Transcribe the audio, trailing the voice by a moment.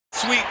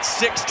Sweet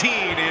 16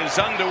 is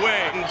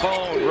underway.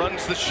 Bone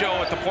runs the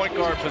show at the point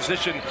guard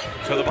position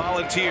for the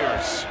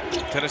Volunteers.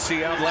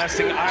 Tennessee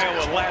outlasting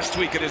Iowa last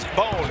week. It is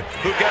Bone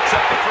who gets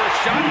up the first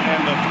shot,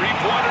 and the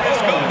three-pointer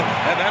is good.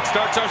 And that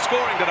starts our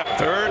scoring tonight.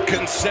 Third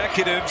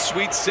consecutive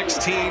Sweet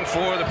 16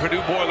 for the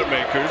Purdue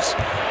Boilermakers.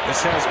 This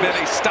has been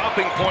a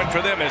stopping point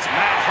for them as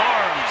Matt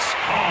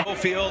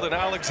Harms, Field and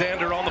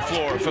Alexander on the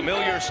floor.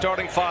 Familiar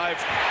starting five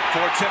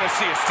for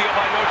Tennessee. A steal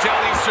by Nojel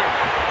Eastern.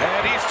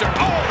 And Eastern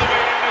all the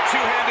way in a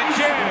two-handed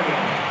jam.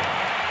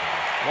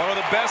 One of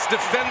the best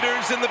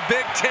defenders in the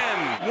Big Ten.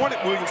 Wanted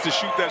Williams to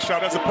shoot that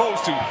shot as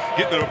opposed to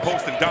get to the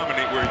post and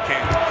dominate where he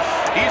can.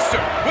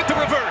 Eastern with the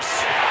reverse.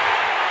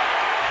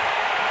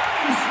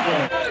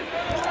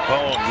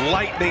 Bone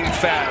lightning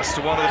fast.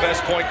 One of the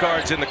best point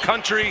guards in the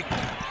country.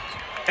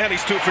 And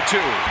he's 2 for 2.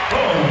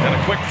 And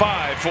a quick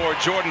 5 for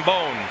Jordan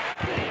Bone.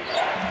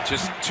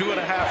 Just 2.5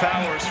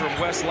 hours from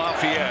West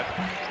Lafayette,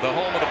 the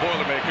home of the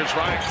Boilermakers.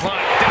 Ryan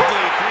Klein,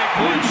 deadly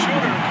three-point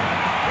shooter.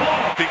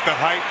 I think the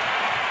height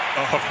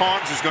of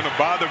Harms is going to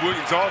bother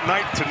Williams all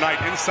night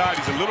tonight. Inside,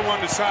 he's a little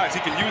undersized.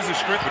 He can use his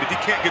strength, but if he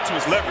can't get to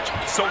his leverage,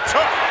 so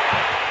tough.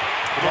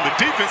 But on the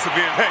defensive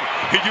end, hey,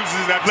 he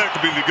uses his athletic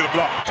ability to get a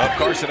block. Of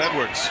Carson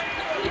Edwards.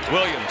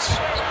 Williams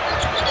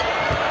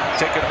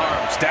taking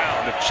Harms down.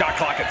 The shot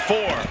clock at 4.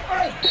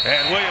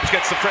 And Williams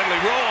gets the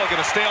friendly roll. Going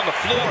to stay on the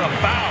floor. A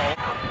foul.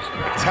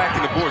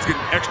 Attacking the boards,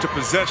 getting extra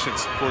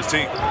possessions for his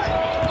team.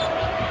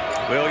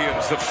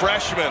 Williams, the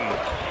freshman.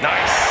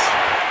 Nice.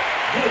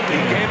 He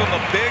gave him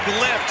a big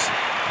lift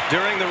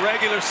during the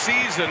regular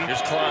season.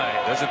 Here's Klein.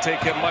 Doesn't take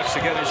him much to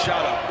get his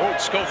shot up. Oh,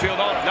 Schofield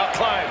on him. Now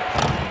Klein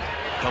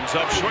comes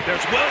up short.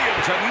 There's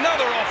Williams.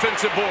 Another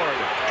offensive board.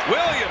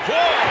 Williams.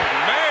 Whoa,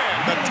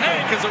 man. The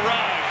tank has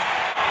arrived.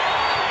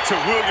 To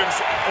Williams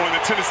on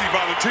the Tennessee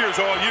Volunteers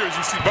all year, as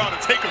you see Bowden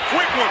take a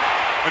quick one.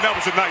 And that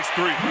was a nice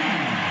 3.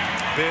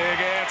 Big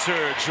answer,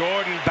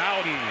 Jordan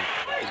Bowden.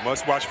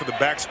 Must watch for the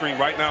back screen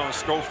right now on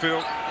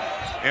Schofield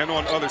and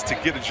on others to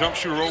get a jump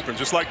shooter open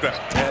just like that.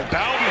 And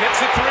Bowden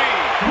hits a 3.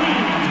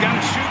 He's got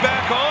his shoe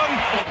back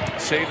on.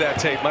 Save that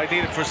tape. Might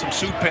need it for some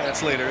suit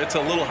pants later. It's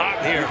a little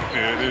hot here.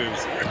 Yeah, it is.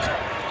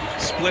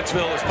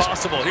 Splitsville is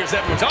possible. Here's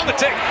Edwards on the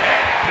take.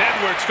 And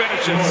Edwards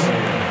finishes.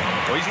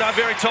 Well, he's not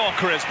very tall,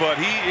 Chris, but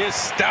he is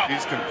stout.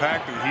 He's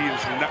compact and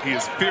he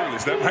is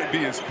fearless. That might be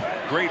his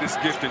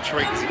greatest gift and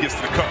trait as he gets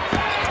to the cup.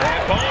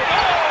 And Bone,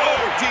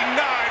 oh,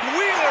 denied.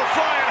 Wheeler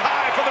flying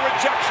high for the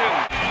rejection.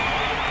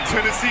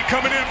 Tennessee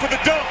coming in for the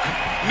dunk.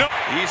 No.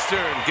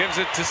 Eastern gives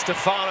it to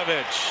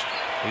Stefanovic.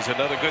 He's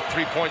another good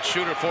three-point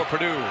shooter for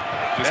Purdue.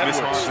 Just miss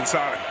Harms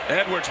inside.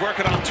 Edwards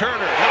working on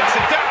Turner. Knocks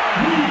it down.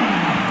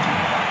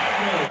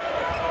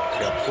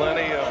 Got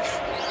plenty of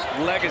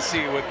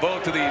legacy with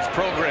both of these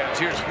programs.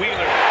 Here's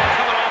Wheeler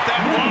coming off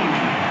that block.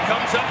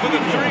 Comes up with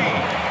a 3.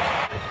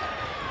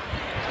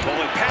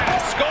 Bullet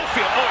pass.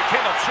 Schofield. Oh, he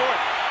came up short.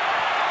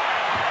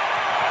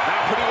 Now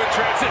Purdue in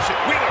transition.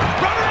 Wheeler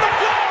running the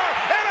floor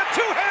and a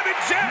two-handed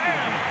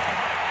jam.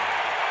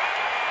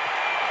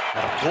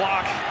 Had a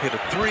block, hit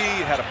a 3,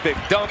 had a big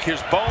dunk.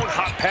 Here's Bone,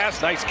 hot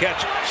pass, nice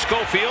catch.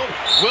 Schofield.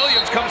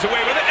 Williams comes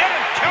away with it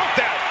and count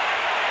that.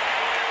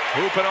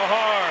 Hoop and a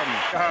harm.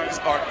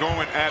 Guys are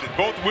going at it.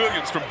 Both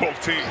Williams from both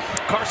teams.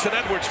 Carson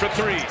Edwards for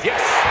 3.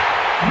 Yes.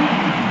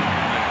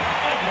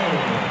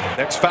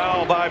 Next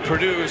foul by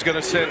Purdue is going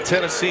to send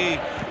Tennessee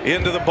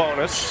into the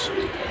bonus.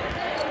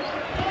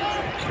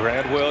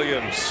 Grant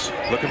Williams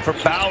looking for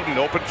Bowden.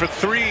 Open for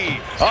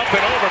 3. Up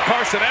and over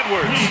Carson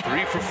Edwards.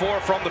 3 for 4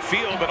 from the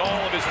field, but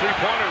all of his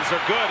three-pointers are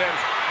good. And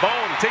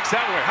Bone takes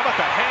that away. How about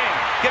that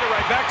hand? Get it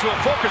right back to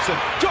him. Fulkerson.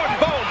 Jordan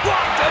Bone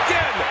blocked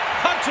again.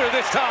 Hunter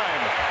this time.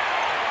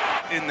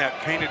 In that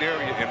painted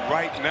area, and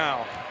right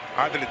now,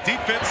 either the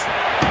defense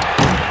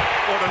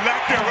or the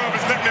lack thereof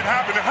is letting it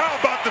happen. And how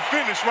about the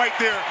finish right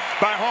there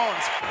by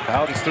Harms?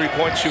 Bowden's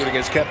three-point shooting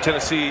has kept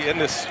Tennessee in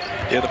the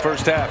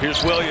first half.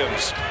 Here's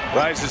Williams.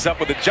 Rises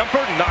up with a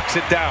jumper, knocks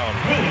it down.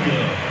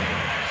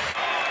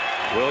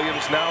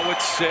 Williams now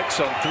with 6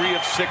 on 3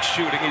 of 6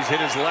 shooting. He's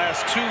hit his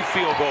last 2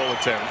 field goal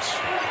attempts.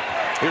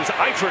 Here's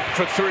Eifert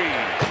for 3.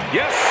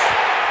 Yes!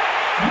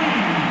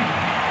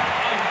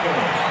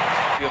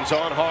 Williams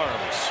on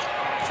Harms.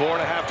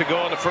 4.5 to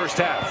go in the first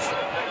half.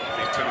 I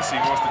think Tennessee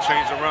wants to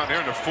change around there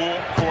in the full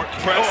court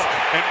press.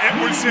 And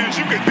Edwards says,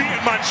 you could be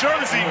in my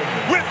jersey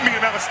with me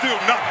and I'll still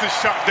knock this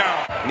shot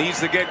down. Needs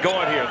to get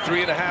going here.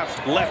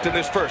 3.5 left in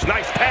this first.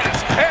 Nice pass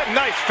and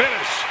nice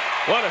finish.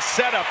 What a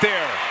setup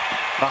there.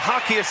 A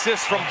hockey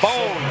assist from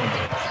Bone.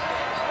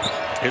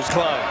 Here's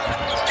Klein.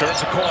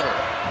 Turns the corner.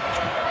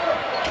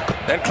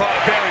 Then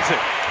Klein buries it.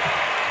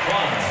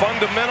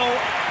 Fundamental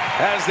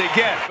as they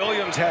get.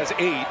 Williams has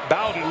 8.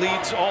 Bowden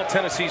leads all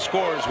Tennessee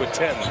scorers with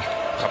 10.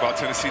 How about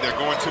Tennessee? They're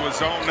going to a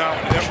zone now.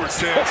 And Edwards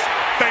says,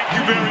 thank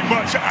you very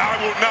much. I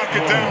will knock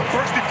it down.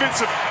 First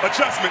defensive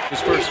adjustment.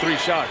 His first 3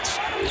 shots.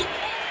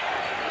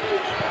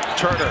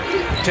 Turner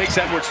takes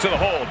Edwards to the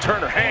hole.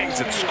 Turner hangs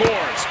and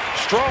scores.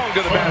 Strong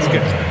to the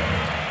basket.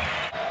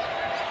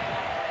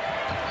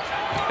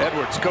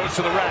 Edwards goes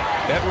to the rack.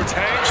 Edwards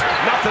hangs,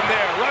 nothing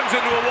there, runs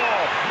into a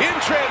wall. In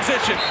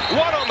transition,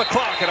 1 on the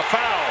clock and a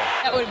foul.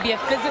 That would be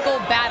a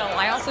physical battle.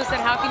 I also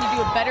said, how can you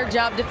do a better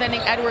job defending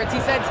Edwards? He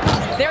said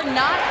they're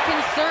not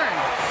concerned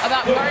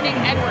about guarding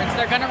Edwards.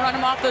 They're going to run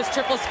him off those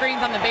triple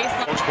screens on the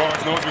baseline. Coach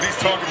Barnes knows what he's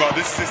talking about.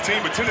 This is his team,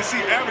 but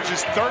Tennessee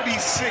averages 36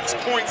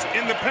 points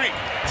in the paint.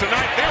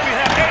 Tonight, they only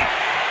have 8.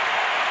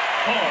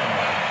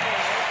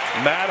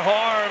 Matt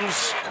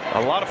Harms,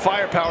 a lot of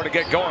firepower to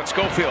get going.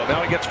 Schofield,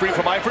 now he gets free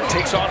from Eifert,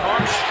 takes on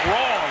Harms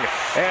strong,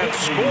 and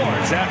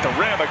scores at the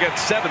rim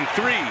against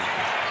 7-3.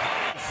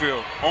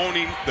 Schofield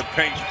owning the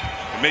paint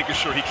and making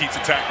sure he keeps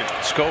attacking.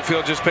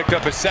 Schofield just picked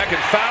up his second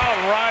foul.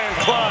 Ryan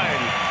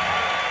Klein.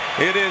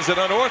 It is an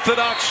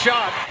unorthodox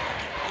shot.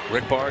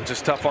 Rick Barnes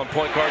is tough on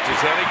point guards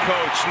as any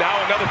coach. Now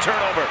another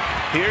turnover.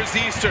 Here's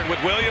Eastern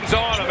with Williams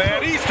on him,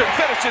 and Eastern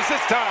finishes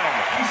this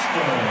time.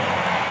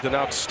 An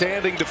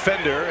outstanding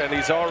defender, and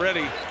he's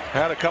already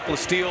had a couple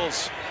of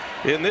steals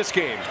in this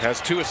game.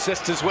 Has 2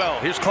 assists as well.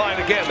 Here's Klein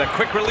again, that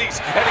quick release,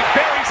 and he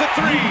buries a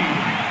 3.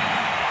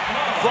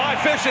 Fly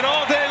fishing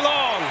all day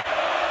long.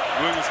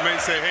 Williams may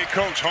say, hey,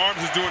 Coach, Harms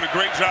is doing a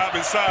great job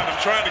inside. I'm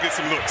trying to get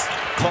some looks.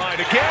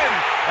 Klein again.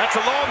 That's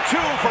a long 2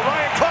 for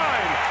Ryan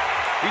Klein.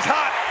 He's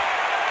hot.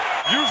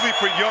 Usually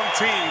for young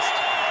teams,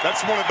 that's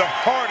one of the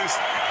hardest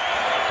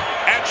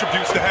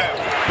attributes to have.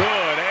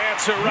 Good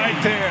answer right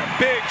there.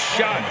 Big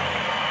shot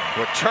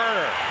with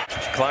Turner.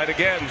 Klein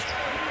again.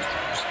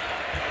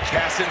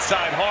 Pass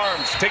inside.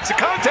 Harms takes a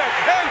contact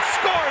and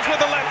scores with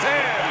the left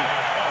hand.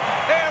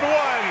 And 1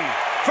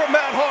 for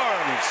Matt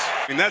Harms.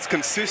 And that's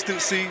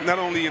consistency, not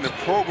only in the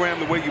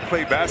program, the way you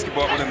play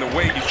basketball, but in the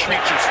way you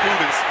treat your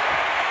students,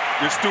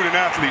 your student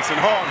athletes. And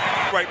Harms,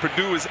 right,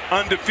 Purdue is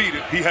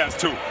undefeated. He has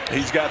 2.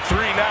 He's got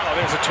 3 now.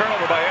 There's a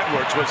turnover by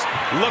Edwards. Was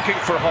looking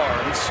for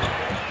Harms.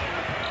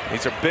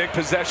 These are big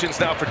possessions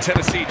now for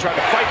Tennessee, trying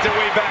to fight their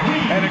way back.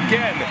 And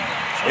again,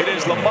 it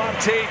is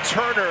Lamonte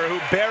Turner who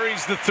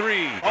buries the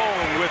 3.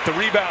 Owen with the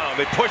rebound.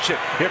 They push it.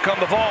 Here come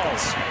the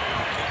Vols.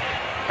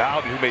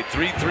 Bowden, who made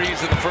 3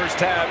 threes in the first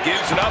half,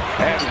 gives it up,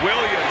 and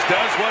Williams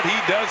does what he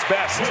does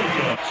best.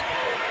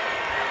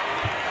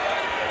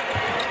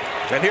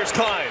 And here's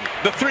Klein.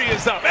 The 3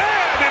 is up,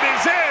 and it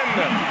is in!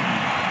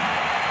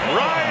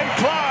 Ryan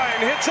Klein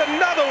hits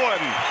another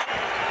one.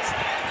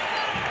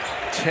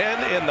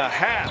 10 in the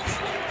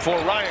half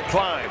for Ryan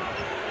Klein.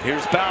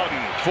 Here's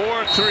Bowden,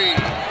 4-3,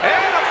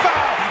 and a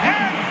foul,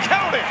 and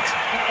count it!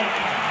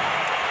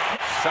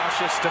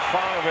 Sasha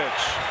Stefanovic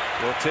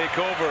will take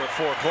over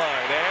for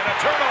Klein, and a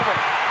turnover.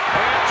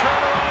 And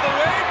Turner all the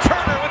way,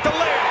 Turner with the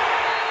layup.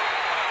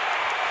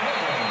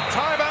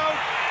 Timeout,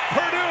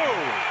 Purdue.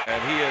 And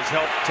he has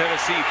helped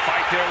Tennessee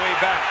fight their way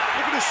back.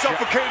 Look at this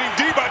suffocating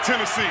D by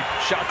Tennessee.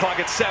 Shot clock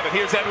at 7.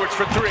 Here's Edwards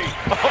for 3. Oh,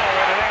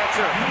 and an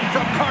answer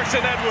from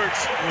Carson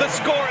Edwards, the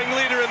scoring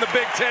leader in the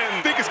Big Ten.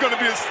 I think it's going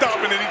to be a stop,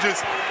 and then he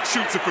just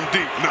shoots it from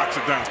deep, knocks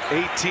it down.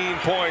 18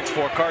 points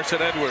for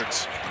Carson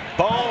Edwards.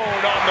 Bone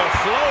on the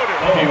floater.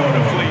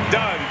 Beautifully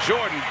done,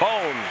 Jordan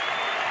Bone.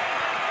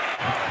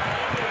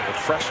 The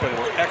freshmen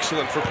were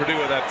excellent for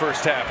Purdue in that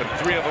first half, and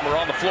 3 of them are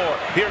on the floor.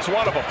 Here's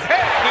one of them,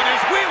 and it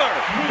is Wheeler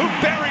who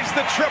buries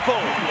the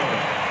triple.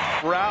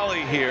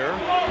 Rally here,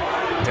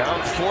 down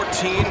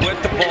 14 with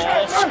the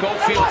ball.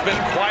 Schofield's been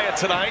quiet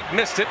tonight,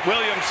 missed it.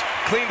 Williams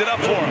cleaned it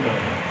up for him.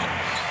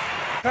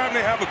 Time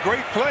they have a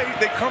great play,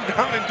 they come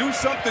down and do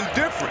something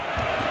different.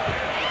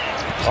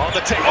 On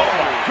the take. Oh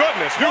my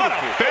goodness, what a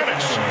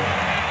finish.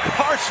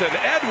 Carson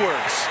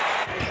Edwards.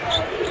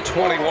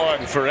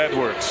 21 for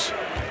Edwards.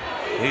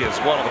 He is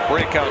one of the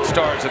breakout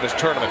stars in this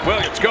tournament.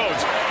 Williams goes.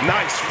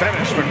 Nice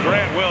finish for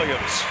Grant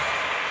Williams.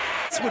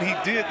 That's what he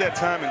did that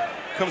time and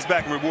comes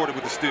back and rewarded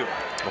with the steal.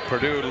 Well,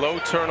 Purdue, low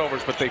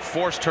turnovers, but they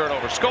force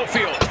turnovers.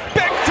 Schofield,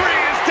 big 3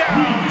 is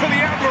down for the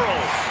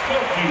Admirals.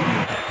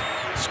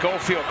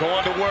 Schofield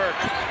going to work.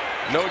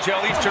 No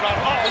gel Eastern on.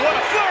 Oh, what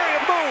a flurry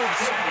of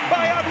moves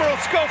by Admiral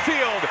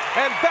Schofield.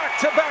 And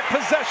back-to-back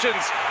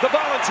possessions. The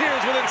Volunteers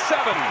within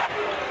 7.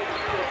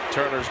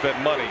 Turner's been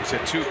money. He's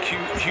hit 2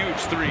 huge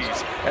threes.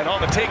 And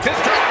on the take this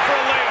time for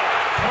a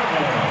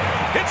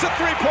layup. It's a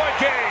 3-point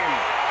game.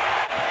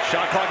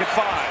 Shot clock at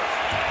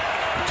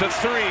 5. To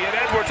 3. And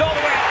Edwards all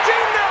the way.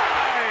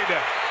 Denied!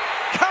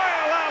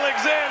 Kyle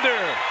Alexander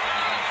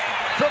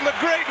from the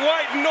Great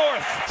White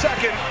North.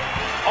 Second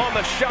on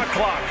the shot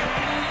clock.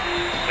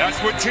 That's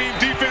what team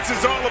defense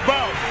is all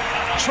about.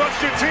 Trust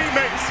your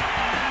teammates.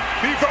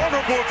 Be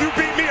vulnerable. If you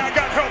beat me, I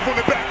got help on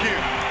the back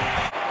end.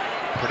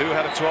 Purdue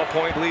had a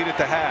 12-point lead at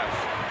the half.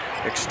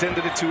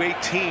 Extended it to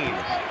 18.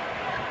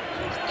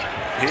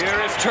 Here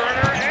is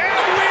Turner,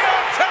 and we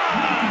are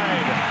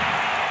tied!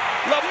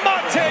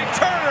 Lamonte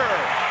Turner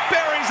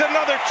buries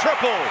another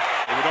triple.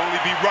 It would only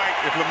be right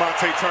if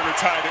Lamonte Turner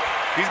tied it.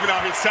 He's been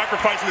out here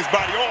sacrificing his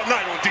body all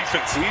night on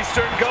defense.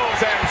 Eastern goes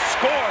and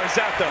scores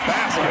at the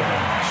basket.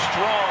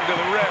 Strong to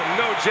the rim,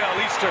 no gel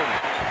Eastern.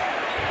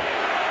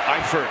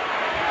 Eifert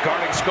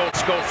guarding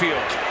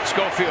Schofield.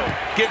 Schofield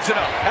gives it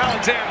up.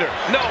 Alexander,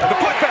 no, the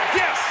putback,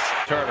 yes!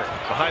 Turner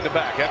behind the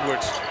back.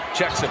 Edwards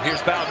checks him.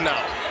 Here's Bowden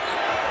now.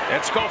 And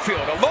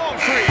Schofield, a long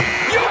three.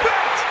 You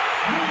bet!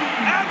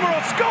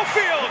 Admiral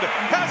Schofield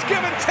has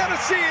given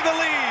Tennessee the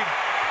lead.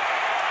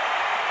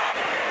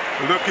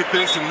 Look at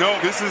this, and no,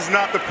 this is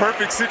not the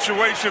perfect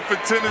situation for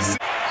Tennessee.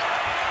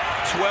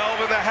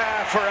 12 and a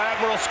half for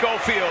Admiral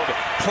Schofield.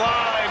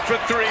 Klein for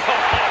three. Oh,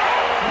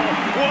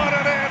 what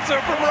an answer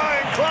from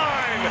Ryan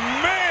Klein.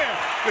 Man,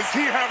 does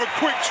he have a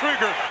quick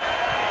trigger.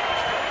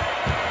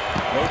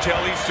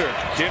 Nojel Easter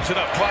gives it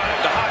up. Klein,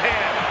 the hot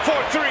hand,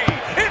 4-3.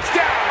 It's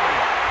down.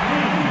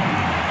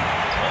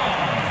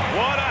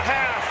 What a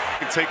half.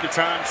 Take your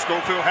time.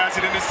 Schofield has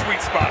it in his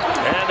sweet spot.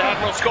 And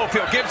Admiral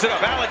Schofield gives it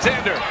up.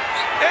 Alexander.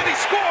 And he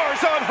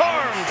scores on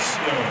Harms.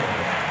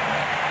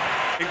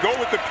 And go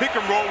with the pick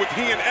and roll with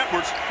he and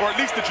Edwards, or at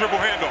least the dribble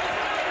handle.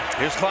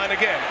 Here's Klein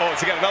again. Oh, has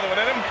he got another one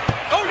in him?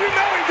 Oh, you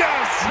know he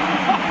does.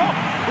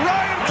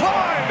 Ryan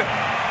Klein.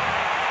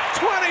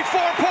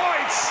 24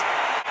 points.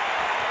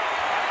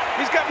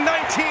 He's got 19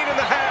 and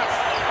a half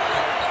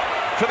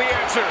for the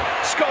answer.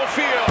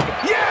 Schofield.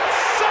 Yes,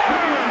 sir.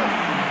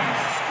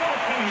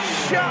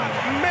 Shot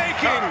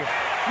making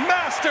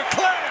master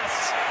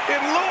class in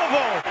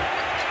Louisville.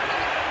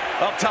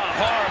 Up top,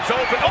 Harms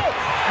open. Oh,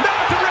 not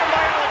at the rim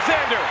by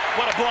Alexander.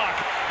 What a block.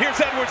 Here's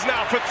Edwards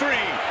now for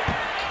three.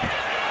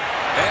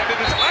 And it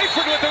is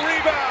Eifert with the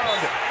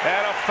rebound.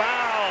 And a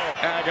foul.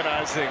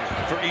 Agonizing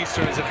for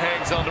Eastern as it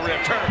hangs on the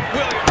rim. Turner,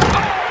 Williams. Oh,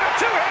 and a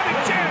two-handed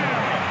jam.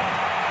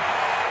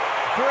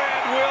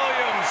 Grant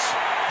Williams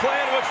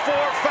playing with 4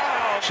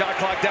 fouls. Shot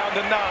clock down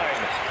to 9.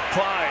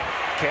 Klein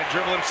can't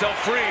dribble himself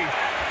free.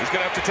 He's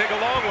going to have to take a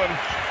long one.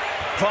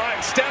 Klein,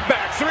 step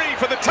back, 3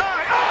 for the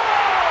tie. Oh!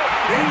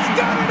 He's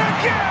done it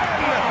again!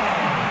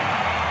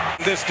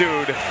 This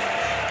dude,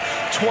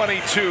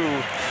 22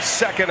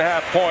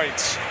 second-half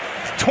points.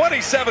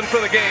 27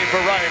 for the game for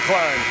Ryan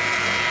Klein.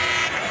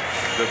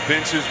 The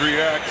benches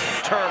react.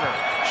 Turner,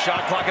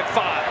 shot clock at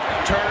 5.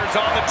 Turner's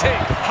on the take,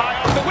 high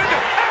off the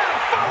window. And a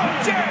follow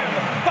jam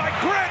by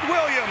Grant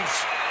Williams.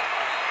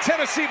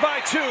 Tennessee by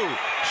 2.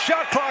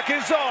 Shot clock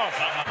is off.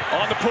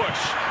 On the push.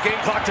 Game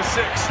clock to 6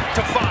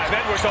 to 5.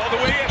 Edwards all the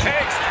way in.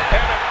 Hanks.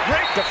 And a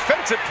great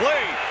defensive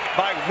play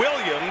by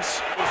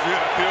Williams.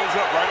 Yeah, fills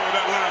up right over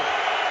that line.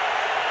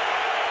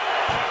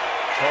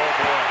 Oh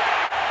boy.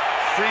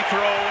 Free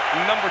throw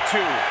number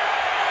 2.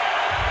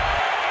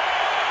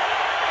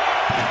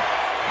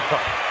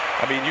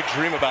 I mean, you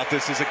dream about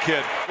this as a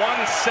kid. 1-7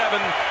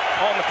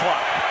 on the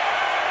clock.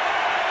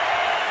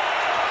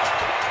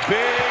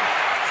 Big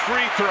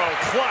free throw,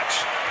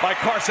 clutch by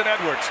Carson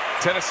Edwards.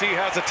 Tennessee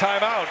has a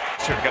timeout.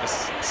 Sure, got a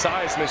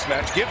size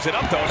mismatch. Gives it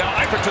up, though. Now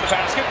Eifert to the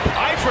basket.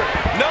 Eifert,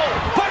 no.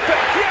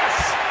 Putback,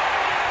 yes!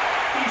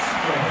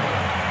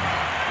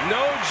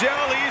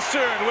 Nojel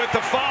Eastern with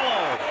the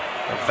follow.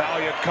 A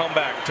valiant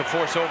comeback to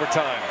force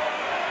overtime.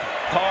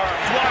 Park,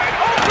 wide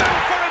open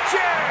for a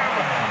jam!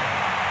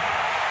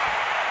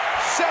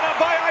 Set up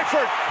by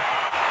Eifert.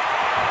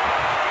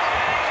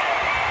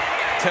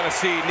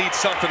 Tennessee needs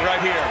something right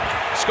here.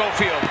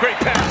 Schofield, great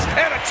pass,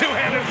 and a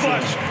two-handed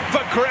flush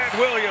for Grant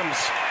Williams.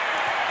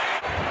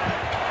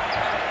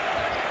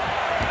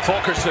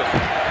 Fulkerson,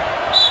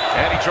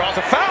 and he draws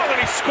a foul, and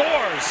he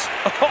scores.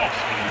 Oh.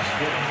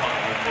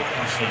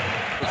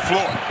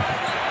 Floor.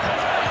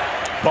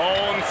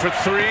 Bone for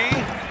 3,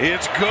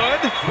 it's good.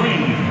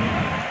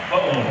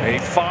 A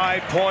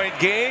 5-point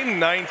game,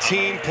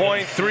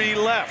 19.3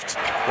 left.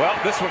 Well,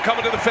 this one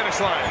coming to the finish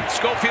line.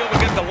 Schofield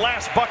will get the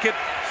last bucket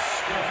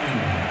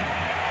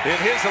in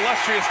his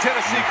illustrious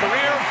Tennessee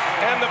career,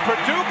 and the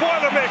Purdue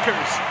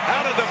Boilermakers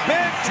out of the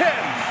Big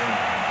Ten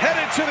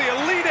headed to the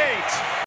Elite Eight.